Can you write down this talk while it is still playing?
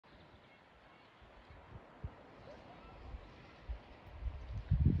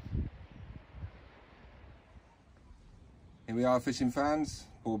Here we are, fishing fans.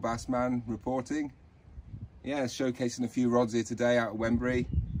 Paul Bassman reporting. Yeah, showcasing a few rods here today out of Wembury.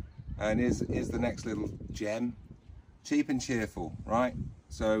 And here's the next little gem. Cheap and cheerful, right?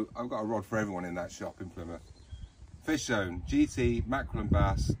 So I've got a rod for everyone in that shop in Plymouth. FISHZONE GT mackerel and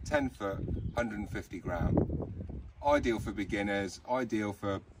bass, 10 foot, 150 gram. Ideal for beginners, ideal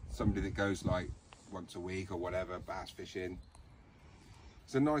for somebody that goes like once a week or whatever, bass fishing.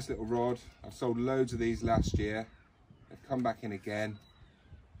 It's a nice little rod. I've sold loads of these last year. They've come back in again.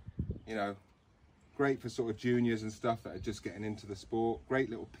 You know, great for sort of juniors and stuff that are just getting into the sport. Great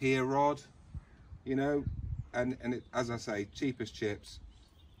little pier rod, you know, and it, as I say, cheap as chips.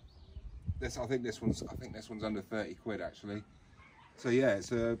 I think this one's under 30 quid actually. So yeah,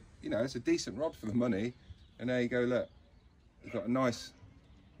 it's a, you know, it's a decent rod for the money. And there you go, look, you've got a nice,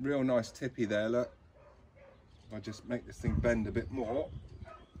 real nice tippy there, look. If I just make this thing bend a bit more,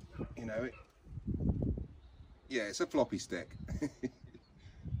 you know, yeah, it's a floppy stick.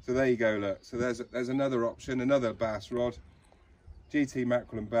 So there you go, look. So there's another option, another bass rod. GT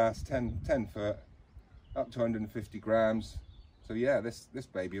mackerel and bass, 10 foot, up to 150 grams. So yeah, this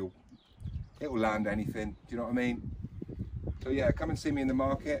baby it'll land anything. Do you know what I mean? So yeah, come and see me in the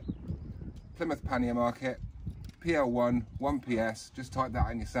market, Plymouth Pannier Market, PL1 1PS. Just type that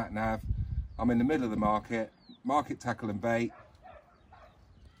in your sat nav. I'm in the middle of the market tackle and bait.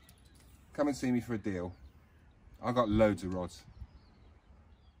 Come and see me for a deal. I've got loads of rods.